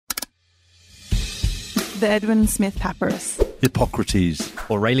The Edwin Smith Papyrus. Hippocrates.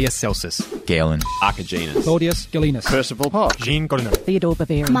 Aurelius Celsus. Galen. Archigenes. Claudius Galenus. Percival Potts. Jean Godinot. Theodore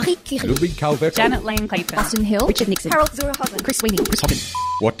Bavaria. Marie Curie. Ludwig Calvert. Janet Lane Clayton. Austin Hill. Richard Nixon. Harold Zurhausen. Chris Sweeney. Chris Hoggin.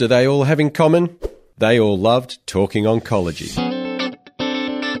 What do they all have in common? They all loved talking oncology.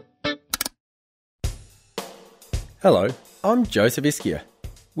 Hello, I'm Joseph Ischia.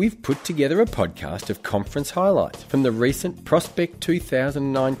 We've put together a podcast of conference highlights from the recent Prospect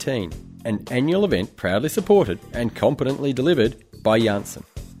 2019, an annual event proudly supported and competently delivered by Janssen.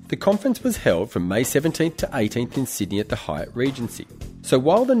 The conference was held from May 17th to 18th in Sydney at the Hyatt Regency. So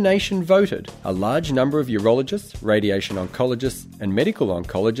while the nation voted, a large number of urologists, radiation oncologists and medical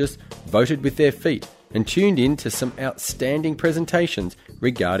oncologists voted with their feet and tuned in to some outstanding presentations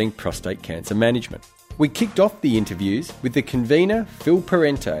regarding prostate cancer management. We kicked off the interviews with the convener, Phil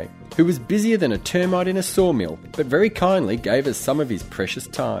Parente, who was busier than a termite in a sawmill, but very kindly gave us some of his precious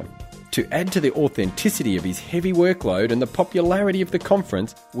time. To add to the authenticity of his heavy workload and the popularity of the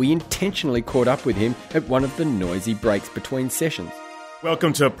conference, we intentionally caught up with him at one of the noisy breaks between sessions.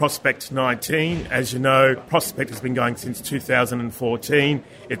 Welcome to Prospect 19. As you know, Prospect has been going since 2014.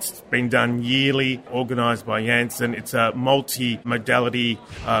 It's been done yearly, organised by Janssen. It's a multi-modality,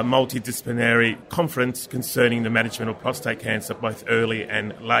 multidisciplinary conference concerning the management of prostate cancer, both early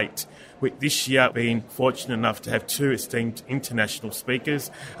and late. We've this year been fortunate enough to have two esteemed international speakers,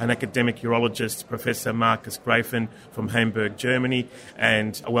 an academic urologist, Professor Markus Grafen from Hamburg, Germany,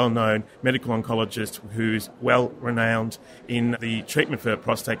 and a well-known medical oncologist who's well-renowned in the treatment for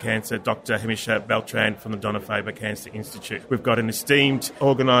prostate cancer, Dr. Hamisha Beltran from the Dana-Farber Cancer Institute. We've got an esteemed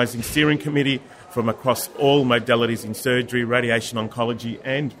organising steering committee from across all modalities in surgery, radiation oncology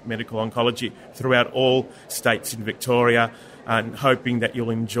and medical oncology throughout all states in Victoria, and hoping that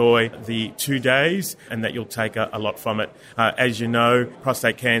you'll enjoy the 2 days and that you'll take a lot from it. As you know,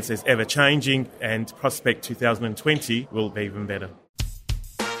 prostate cancer is ever-changing and Prospect 2020 will be even better.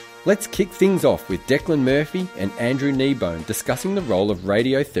 Let's kick things off with Declan Murphy and Andrew Kneebone discussing the role of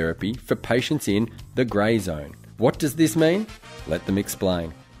radiotherapy for patients in the grey zone. What does this mean? Let them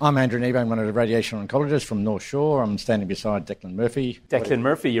explain. I'm Andrew Kneebone, one of the radiation oncologists from North Shore. I'm standing beside Declan Murphy. Declan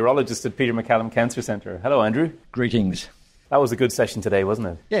Murphy, urologist at Peter MacCallum Cancer Centre. Hello, Andrew. Greetings. That was a good session today, wasn't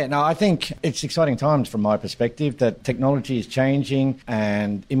it? Yeah, no, I think it's exciting times from my perspective that technology is changing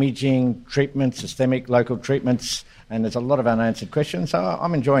and imaging, treatment, systemic, local treatments, and there's a lot of unanswered questions, so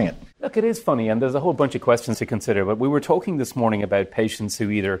I'm enjoying it. Look, it is funny, and there's a whole bunch of questions to consider, but we were talking this morning about patients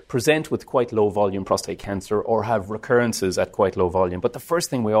who either present with quite low volume prostate cancer or have recurrences at quite low volume. But the first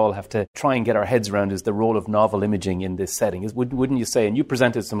thing we all have to try and get our heads around is the role of novel imaging in this setting. Wouldn't you say? And you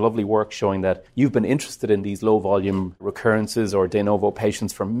presented some lovely work showing that you've been interested in these low volume recurrences or de novo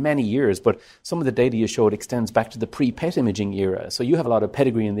patients for many years, but some of the data you showed extends back to the pre-PET imaging era. So you have a lot of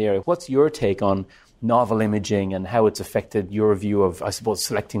pedigree in the area. What's your take on novel imaging and how it's affected your view of, I suppose,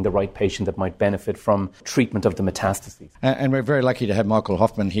 selecting the right patient that might benefit from treatment of the metastases? And we're very lucky to have Michael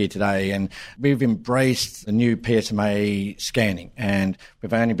Hoffman here today, and we've embraced the new PSMA scanning, and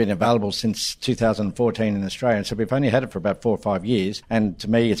we've only been available since 2014 in Australia, so we've only had it for about 4 or 5 years, and to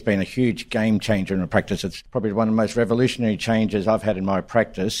me it's been a huge game changer in the practice. It's probably one of the most revolutionary changes I've had in my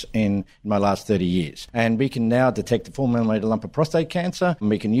practice in my last 30 years. And we can now detect a 4mm lump of prostate cancer, and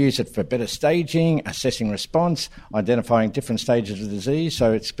we can use it for better staging, assessing response, identifying different stages of the disease.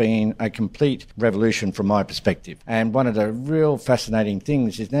 So it's been a complete revolution from my perspective. And one of the real fascinating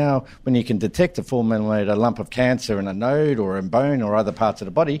things is now when you can detect a 4mm lump of cancer in a node or in bone or other parts of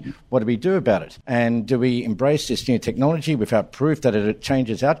the body, what do we do about it? And do we embrace this new technology without proof that it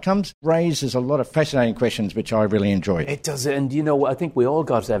changes outcomes? Raises a lot of fascinating questions, which I really enjoyed. It does. And, you know, I think we all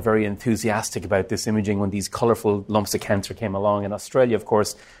got very enthusiastic about this imaging when these colourful lumps of cancer came along. And Australia, of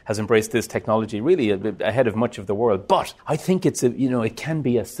course, has embraced this technology really ahead of much of the world. But I think it can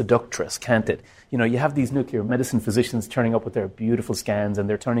be a seductress, can't it? You know, you have these nuclear medicine physicians turning up with their beautiful scans and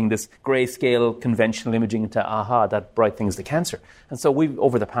they're turning this grayscale conventional imaging into, that bright thing's the cancer. And so we've,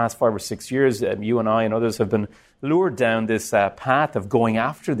 over the past 5 or 6 years, you and I and others have been lured down this path of going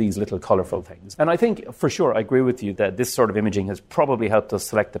after these little colourful things. And I think, for sure, I agree with you that this sort of imaging has probably helped us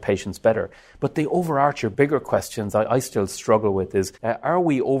select the patients better. But the overarching, bigger questions I still struggle with is, are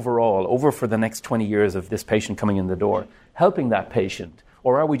we overall, over for the next 20 years of this patient coming in the door, helping that patient?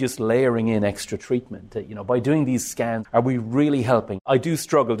 Or are we just layering in extra treatment? By doing these scans, are we really helping? I do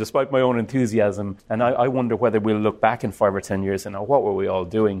struggle, despite my own enthusiasm, and I wonder whether we'll look back in 5 or 10 years and what were we all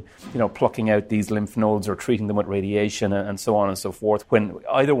doing? Plucking out these lymph nodes or treating them with radiation and so on and so forth, when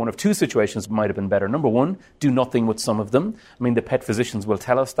either one of two situations might have been better. Number one, do nothing with some of them. I mean, the PET physicians will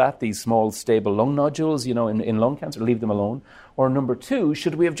tell us that, these small, stable lung nodules, in lung cancer, leave them alone. Or number two,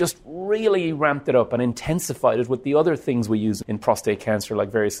 should we have just really ramped it up and intensified it with the other things we use in prostate cancer, like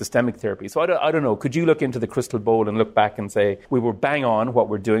various systemic therapies. So I don't know. Could you look into the crystal ball and look back and say we were bang on what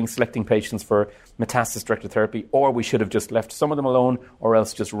we're doing, selecting patients for metastasis-directed therapy, or we should have just left some of them alone, or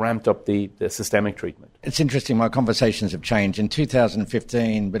else just ramped up the systemic treatment? It's interesting, my conversations have changed. In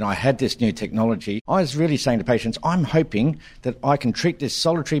 2015, when I had this new technology, I was really saying to patients, I'm hoping that I can treat this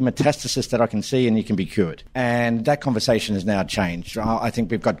solitary metastasis that I can see and you can be cured. And that conversation has now changed. I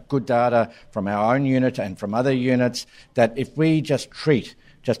think we've got good data from our own unit and from other units that if we just treat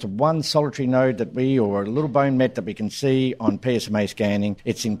just one solitary node or a little bone met that we can see on PSMA scanning,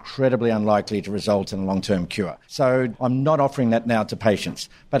 it's incredibly unlikely to result in a long-term cure. So I'm not offering that now to patients.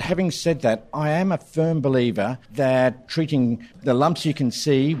 But having said that, I am a firm believer that treating the lumps you can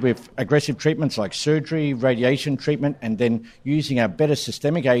see with aggressive treatments like surgery, radiation treatment, and then using our better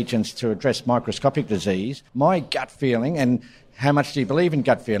systemic agents to address microscopic disease, my gut feeling, and how much do you believe in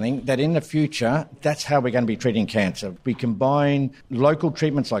gut feeling, that in the future, that's how we're going to be treating cancer. We combine local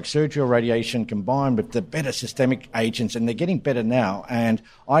treatments like surgery or radiation combined with the better systemic agents, and they're getting better now. And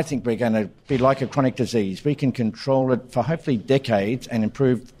I think we're going to be like a chronic disease. We can control it for hopefully decades and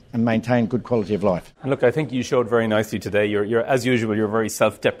improve and maintain good quality of life. And look, I think you showed very nicely today. You're as usual, you're very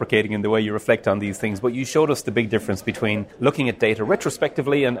self-deprecating in the way you reflect on these things, but you showed us the big difference between looking at data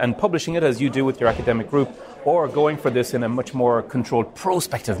retrospectively and publishing it as you do with your academic group, or going for this in a much more controlled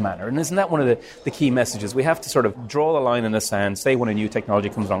prospective manner. And isn't that one of the key messages? We have to sort of draw the line in the sand, say when a new technology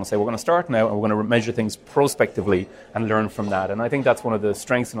comes along, and say we're going to start now and we're going to measure things prospectively and learn from that. And I think that's one of the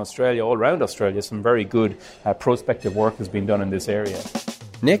strengths in Australia, all around Australia. Some very good prospective work has been done in this area.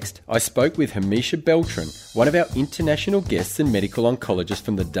 Next, I spoke with Hamisha Beltran, one of our international guests and medical oncologist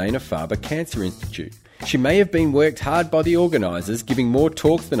from the Dana-Farber Cancer Institute. She may have been worked hard by the organisers, giving more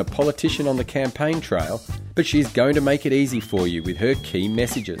talks than a politician on the campaign trail, but she's going to make it easy for you with her key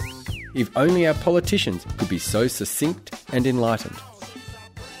messages. If only our politicians could be so succinct and enlightened.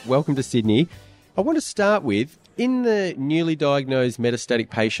 Welcome to Sydney. I want to start with, in the newly diagnosed metastatic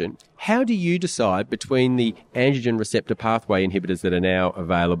patient, how do you decide between the androgen receptor pathway inhibitors that are now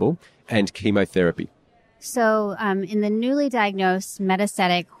available and chemotherapy? So in the newly diagnosed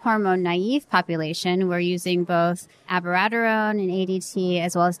metastatic hormone-naive population, we're using both abiraterone and ADT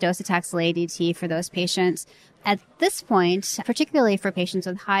as well as docetaxel ADT for those patients. At this point, particularly for patients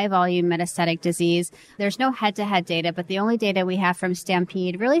with high-volume metastatic disease, there's no head-to-head data, but the only data we have from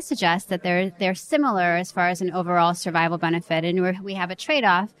STAMPEDE really suggests that they're similar as far as an overall survival benefit, and we have a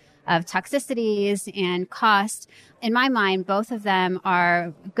trade-off of toxicities and cost. In my mind, both of them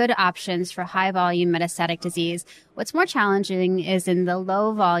are good options for high-volume metastatic disease. What's more challenging is in the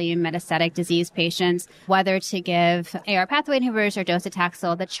low-volume metastatic disease patients, whether to give AR pathway inhibitors or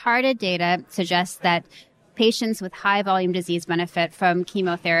docetaxel. The charted data suggests that patients with high-volume disease benefit from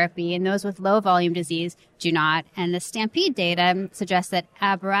chemotherapy, and those with low-volume disease do not. And the STAMPEDE data suggests that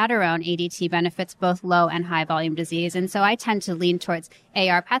abiraterone ADT benefits both low and high-volume disease. And so I tend to lean towards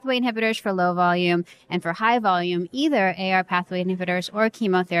AR pathway inhibitors for low-volume, and for high-volume, either AR pathway inhibitors or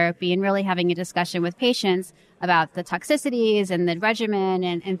chemotherapy, and really having a discussion with patients about the toxicities and the regimen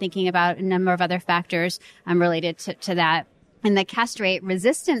and thinking about a number of other factors related to that. In the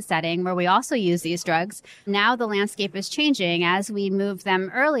castrate-resistant setting, where we also use these drugs, now the landscape is changing. As we move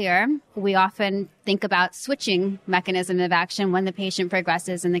them earlier, we often think about switching mechanism of action when the patient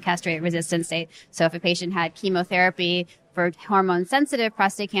progresses in the castrate-resistant state. So if a patient had chemotherapy for hormone-sensitive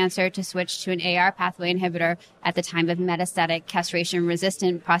prostate cancer, to switch to an AR pathway inhibitor at the time of metastatic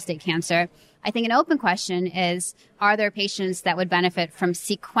castration-resistant prostate cancer. I think an open question is, are there patients that would benefit from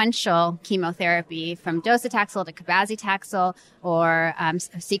sequential chemotherapy, from docetaxel to cabazitaxel, or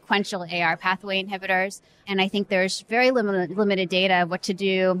sequential AR pathway inhibitors? And I think there's very limited data of what to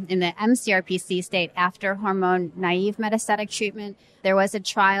do in the mCRPC state after hormone-naive metastatic treatment. There was a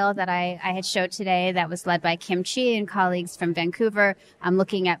trial that I had showed today that was led by Kim Chi and colleagues from Vancouver,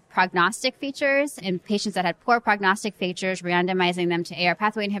 looking at prognostic features in patients that had poor prognostic features, randomizing them to AR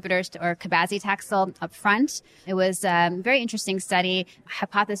pathway inhibitors or cabazitaxel up front. It was a very interesting study,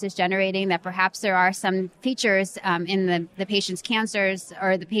 hypothesis generating that perhaps there are some features in the patient's cancers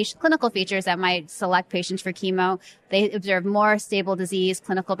or the patient clinical features that might select patients for chemo. They observed more stable disease,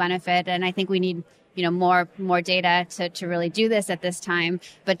 clinical benefit, and I think we need more data to really do this at this time.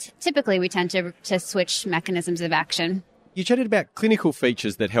 But typically we tend to switch mechanisms of action. You chatted about clinical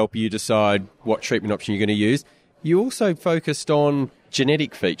features that help you decide what treatment option you're going to use. You also focused on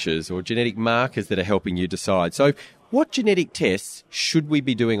genetic features or genetic markers that are helping you decide. So what genetic tests should we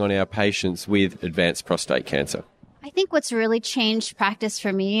be doing on our patients with advanced prostate cancer? I think what's really changed practice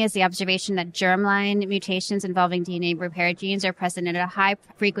for me is the observation that germline mutations involving DNA repair genes are present at a high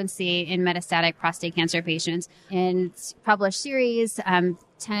frequency in metastatic prostate cancer patients. In published series,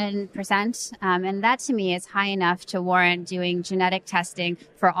 10%. And that to me is high enough to warrant doing genetic testing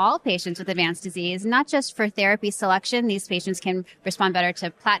for all patients with advanced disease, not just for therapy selection. These patients can respond better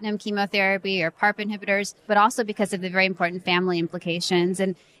to platinum chemotherapy or PARP inhibitors, but also because of the very important family implications.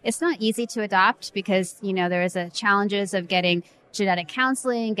 And it's not easy to adopt because, there is a challenges of getting genetic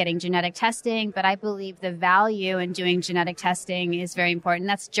counseling, getting genetic testing, but I believe the value in doing genetic testing is very important.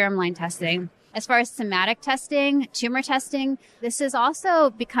 That's germline testing. As far as somatic testing, tumor testing, this is also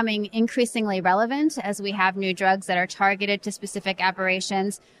becoming increasingly relevant as we have new drugs that are targeted to specific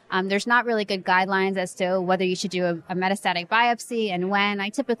aberrations. There's not really good guidelines as to whether you should do a metastatic biopsy and when. I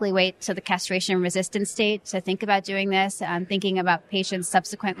typically wait to the castration-resistant state to think about doing this. I'm thinking about patients'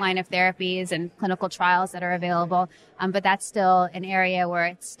 subsequent line of therapies and clinical trials that are available. But that's still an area where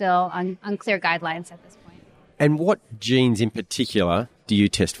it's still unclear guidelines at this point. And what genes in particular do you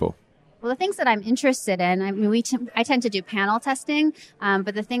test for? Well, the things that I'm interested in, I tend to do panel testing,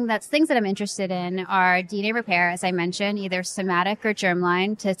 but things that I'm interested in are DNA repair, as I mentioned, either somatic or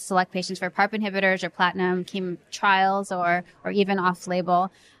germline, to select patients for PARP inhibitors or platinum chemo trials or even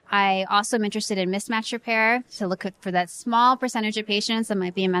off-label. I also am interested in mismatch repair to look for that small percentage of patients that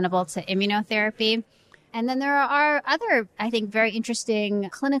might be amenable to immunotherapy. And then there are other, I think, very interesting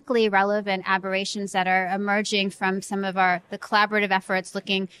clinically relevant aberrations that are emerging from some of the collaborative efforts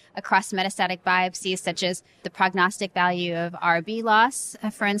looking across metastatic biopsies, such as the prognostic value of RB loss,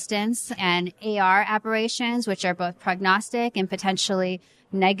 for instance, and AR aberrations, which are both prognostic and potentially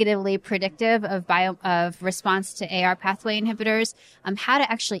negatively predictive of response to AR pathway inhibitors. How to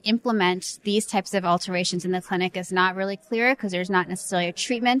actually implement these types of alterations in the clinic is not really clear because there's not necessarily a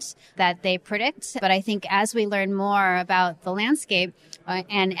treatment that they predict. But I think as we learn more about the landscape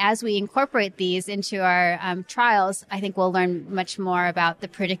and as we incorporate these into our trials, I think we'll learn much more about the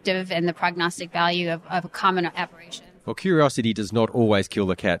predictive and the prognostic value of a common aberration. Well, curiosity does not always kill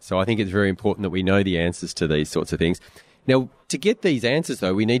the cat, so I think it's very important that we know the answers to these sorts of things. Now, to get these answers,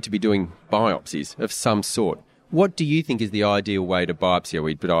 though, we need to be doing biopsies of some sort. What do you think is the ideal way to biopsy? Are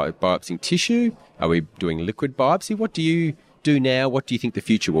we biopsying tissue? Are we doing liquid biopsy? What do you do now? What do you think the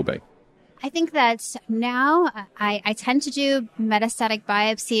future will be? I think that now I tend to do metastatic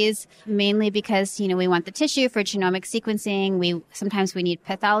biopsies mainly because, we want the tissue for genomic sequencing. Sometimes we need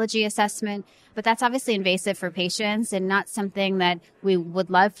pathology assessment, but that's obviously invasive for patients and not something that we would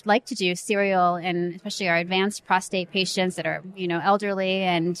like to do serial, and especially our advanced prostate patients that are, elderly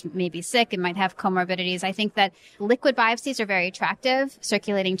and maybe sick and might have comorbidities. I think that liquid biopsies are very attractive.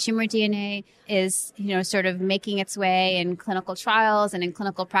 Circulating tumor DNA is, sort of making its way in clinical trials and in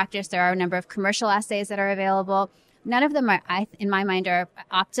clinical practice. There are a number of commercial assays that are available. None of them are, in my mind, are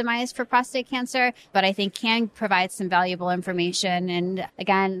optimized for prostate cancer, but I think can provide some valuable information. And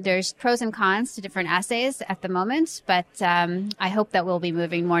again, there's pros and cons to different assays at the moment, but I hope that we'll be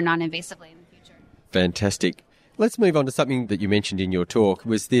moving more non-invasively in the future. Fantastic. Let's move on to something that you mentioned in your talk,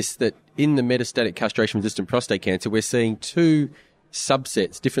 was this, that in the metastatic castration-resistant prostate cancer, we're seeing two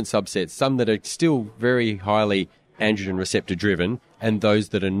subsets, different subsets, some that are still very highly androgen receptor driven and those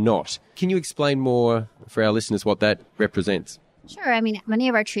that are not. Can you explain more for our listeners what that represents? Sure. Many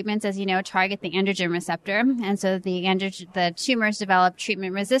of our treatments, as you know, target the androgen receptor. And so the tumors develop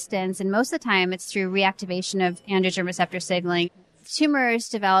treatment resistance. And most of the time, it's through reactivation of androgen receptor signaling. Tumors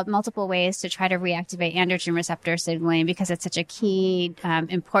develop multiple ways to try to reactivate androgen receptor signaling because it's such a key,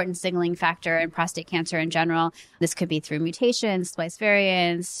 important signaling factor in prostate cancer in general. This could be through mutations, splice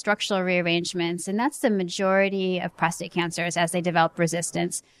variants, structural rearrangements, and that's the majority of prostate cancers as they develop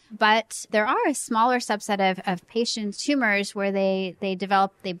resistance. But there are a smaller subset of patient tumors where they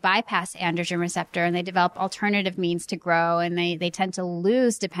bypass androgen receptor and they develop alternative means to grow, and they tend to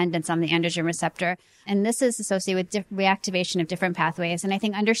lose dependence on the androgen receptor. And this is associated with reactivation of different pathways. And I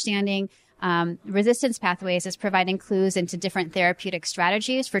think understanding resistance pathways is providing clues into different therapeutic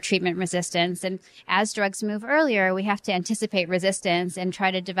strategies for treatment resistance. And as drugs move earlier, we have to anticipate resistance and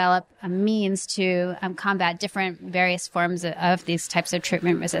try to develop a means to combat different various forms of these types of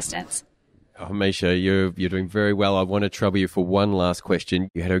treatment resistance. Oh, Misha, you're doing very well. I want to trouble you for one last question.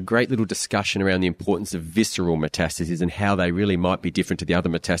 You had a great little discussion around the importance of visceral metastases and how they really might be different to the other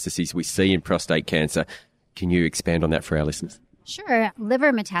metastases we see in prostate cancer. Can you expand on that for our listeners? Sure.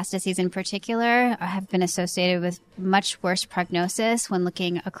 Liver metastases in particular have been associated with much worse prognosis when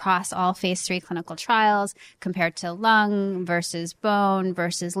looking across all phase 3 clinical trials compared to lung versus bone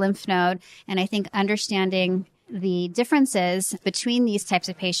versus lymph node. And I think understanding the differences between these types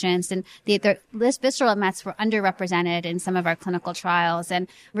of patients, and the visceral mets were underrepresented in some of our clinical trials, and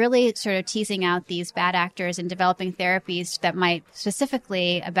really sort of teasing out these bad actors and developing therapies that might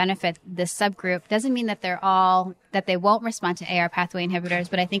specifically benefit this subgroup doesn't mean that they won't respond to AR pathway inhibitors,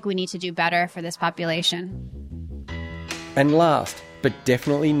 but I think we need to do better for this population. And last, but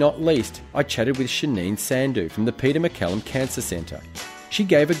definitely not least, I chatted with Shaneen Sandhu from the Peter MacCallum Cancer Centre. She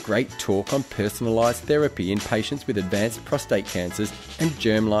gave a great talk on personalised therapy in patients with advanced prostate cancers and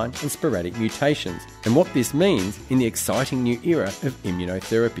germline and sporadic mutations, and what this means in the exciting new era of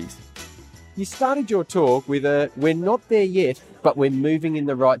immunotherapies. You started your talk with we're not there yet, but we're moving in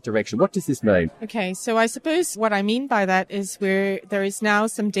the right direction. What does this mean? Okay, so I suppose what I mean by that is there is now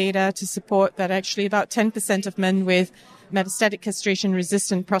some data to support that actually about 10% of men with metastatic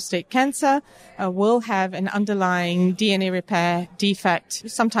castration-resistant prostate cancer will have an underlying DNA repair defect,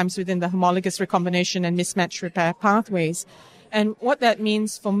 sometimes within the homologous recombination and mismatch repair pathways. And what that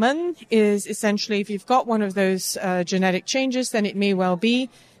means for men is essentially if you've got one of those genetic changes, then it may well be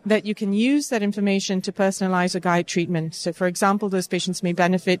that you can use that information to personalize or guide treatment. So, for example, those patients may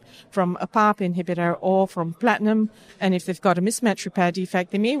benefit from a PARP inhibitor or from platinum. And if they've got a mismatch repair defect,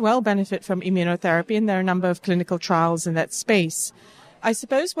 they may well benefit from immunotherapy. And there are a number of clinical trials in that space. I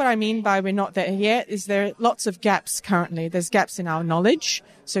suppose what I mean by we're not there yet is there are lots of gaps currently. There's gaps in our knowledge.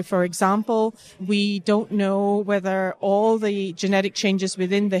 So, for example, we don't know whether all the genetic changes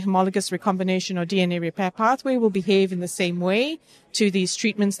within the homologous recombination or DNA repair pathway will behave in the same way to these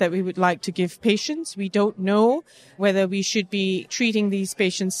treatments that we would like to give patients. We don't know whether we should be treating these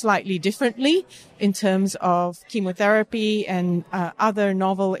patients slightly differently in terms of chemotherapy and other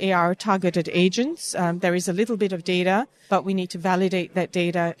novel AR-targeted agents. There is a little bit of data, but we need to validate that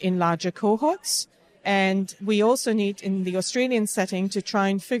data in larger cohorts. And we also need, in the Australian setting, to try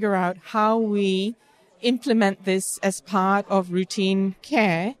and figure out how we implement this as part of routine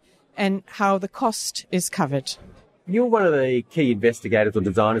care and how the cost is covered. You're one of the key investigators or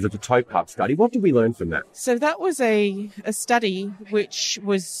designers of the TOPAP study. What did we learn from that? So that was a study which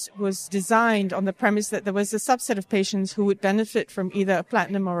was designed on the premise that there was a subset of patients who would benefit from either a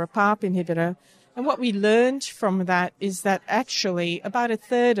platinum or a PARP inhibitor. And what we learned from that is that actually about a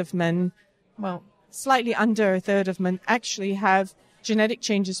third of men, slightly under a third of men actually have genetic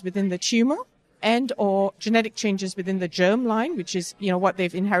changes within the tumor and or genetic changes within the germline, which is, what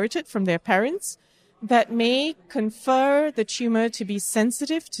they've inherited from their parents, that may confer the tumor to be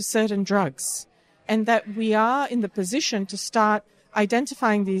sensitive to certain drugs, and that we are in the position to start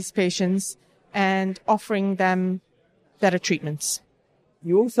identifying these patients and offering them better treatments.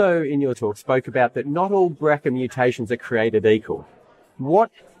 You also, in your talk, spoke about that not all BRCA mutations are created equal. What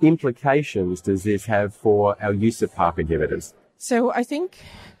implications does this have for our use of PARP inhibitors? So I think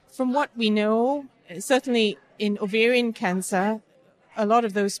from what we know, certainly in ovarian cancer, a lot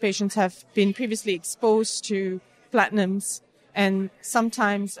of those patients have been previously exposed to platinums, and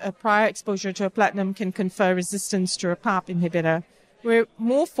sometimes a prior exposure to a platinum can confer resistance to a PARP inhibitor. We're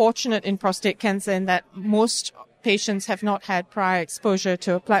more fortunate in prostate cancer in that most patients have not had prior exposure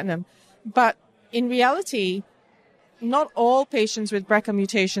to a platinum. But in reality, not all patients with BRCA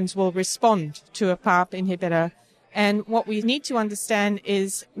mutations will respond to a PARP inhibitor. And what we need to understand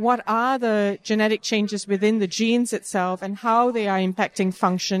is what are the genetic changes within the genes itself and how they are impacting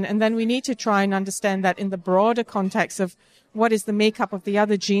function. And then we need to try and understand that in the broader context of what is the makeup of the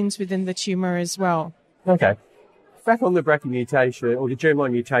other genes within the tumor as well. Okay. Back on the BRCA mutation or the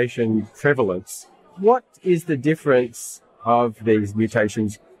germline mutation prevalence, what is the difference of these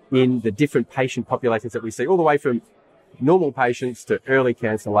mutations in the different patient populations that we see, all the way from normal patients to early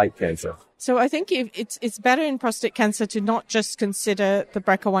cancer, late cancer? So I think it's better in prostate cancer to not just consider the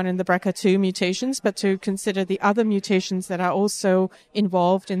BRCA1 and the BRCA2 mutations, but to consider the other mutations that are also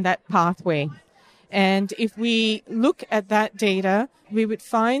involved in that pathway. And if we look at that data, we would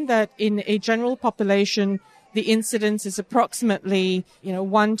find that in a general population, the incidence is approximately,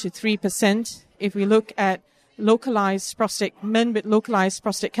 1 to 3%. If we look at men with localized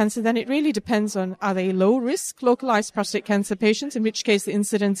prostate cancer, then it really depends on, are they low risk localized prostate cancer patients, in which case the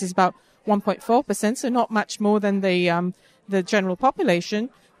incidence is about 1.4%, so not much more than the general population.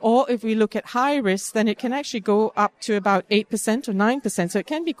 Or if we look at high risk, then it can actually go up to about 8% or 9%, so it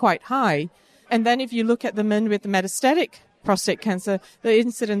can be quite high. And then if you look at the men with the metastatic prostate cancer, the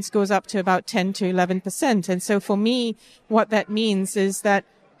incidence goes up to about 10 to 11%. And so for me, what that means is that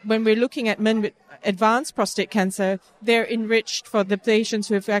when we're looking at men with advanced prostate cancer, they're enriched for the patients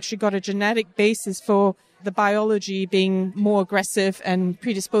who have actually got a genetic basis for the biology being more aggressive and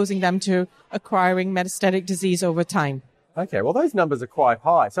predisposing them to acquiring metastatic disease over time. Okay, well, those numbers are quite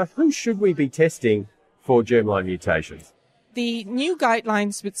high. So who should we be testing for germline mutations? The new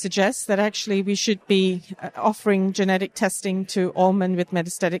guidelines would suggest that actually we should be offering genetic testing to all men with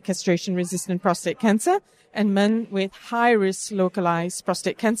metastatic castration-resistant prostate cancer and men with high-risk localized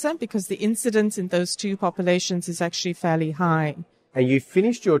prostate cancer, because the incidence in those two populations is actually fairly high. And you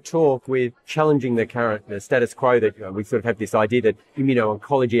finished your talk with challenging the status quo that we sort of have this idea that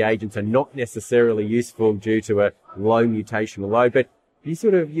immuno-oncology agents are not necessarily useful due to a low mutational load, but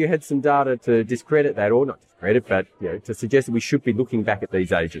you had some data to discredit that, or not discredit, but to suggest that we should be looking back at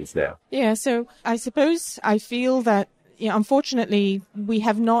these agents now. Yeah, so I suppose I feel that unfortunately we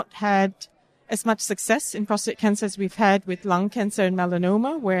have not had as much success in prostate cancer as we've had with lung cancer and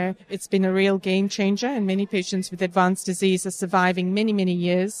melanoma, where it's been a real game changer, and many patients with advanced disease are surviving many, many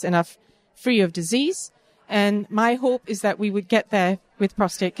years and are free of disease. And my hope is that we would get there with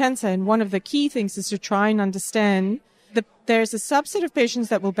prostate cancer. And one of the key things is to try and understand that there's a subset of patients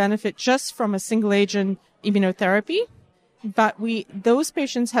that will benefit just from a single agent immunotherapy, but those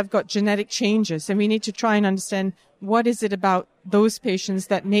patients have got genetic changes, and we need to try and understand what is it about those patients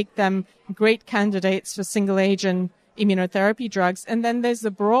that make them great candidates for single agent immunotherapy drugs. And then there's the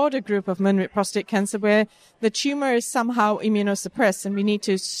broader group of men with prostate cancer where the tumor is somehow immunosuppressed, and we need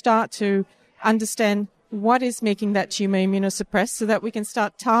to start to understand what is making that tumor immunosuppressed so that we can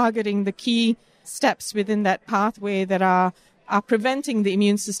start targeting the key steps within that pathway that are preventing the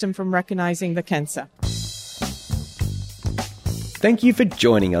immune system from recognizing the cancer. Thank you for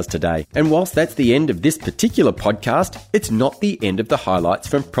joining us today. And whilst that's the end of this particular podcast, it's not the end of the highlights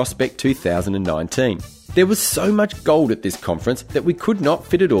from Prospect 2019. There was so much gold at this conference that we could not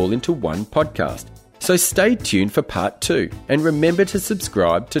fit it all into one podcast. So stay tuned for part 2, and remember to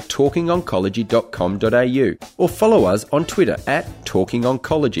subscribe to talkingoncology.com.au or follow us on Twitter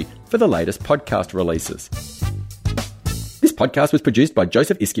 @TalkingOncology for the latest podcast releases. This podcast was produced by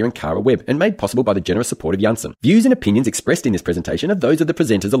Joseph Ischia and Cara Webb and made possible by the generous support of Janssen. Views and opinions expressed in this presentation are those of the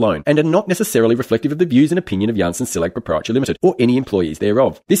presenters alone and are not necessarily reflective of the views and opinion of Janssen Select Proprietary Limited or any employees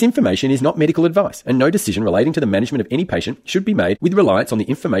thereof. This information is not medical advice, and no decision relating to the management of any patient should be made with reliance on the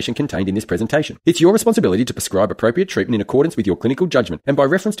information contained in this presentation. It's your responsibility to prescribe appropriate treatment in accordance with your clinical judgment and by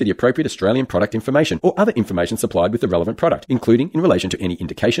reference to the appropriate Australian product information or other information supplied with the relevant product, including in relation to any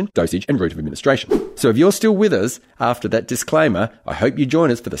indication, dosage and route of administration. So if you're still with us after that disclaimer, I hope you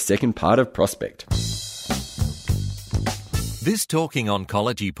join us for the second part of Prospect. This Talking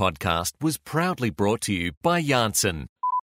Oncology podcast was proudly brought to you by Janssen.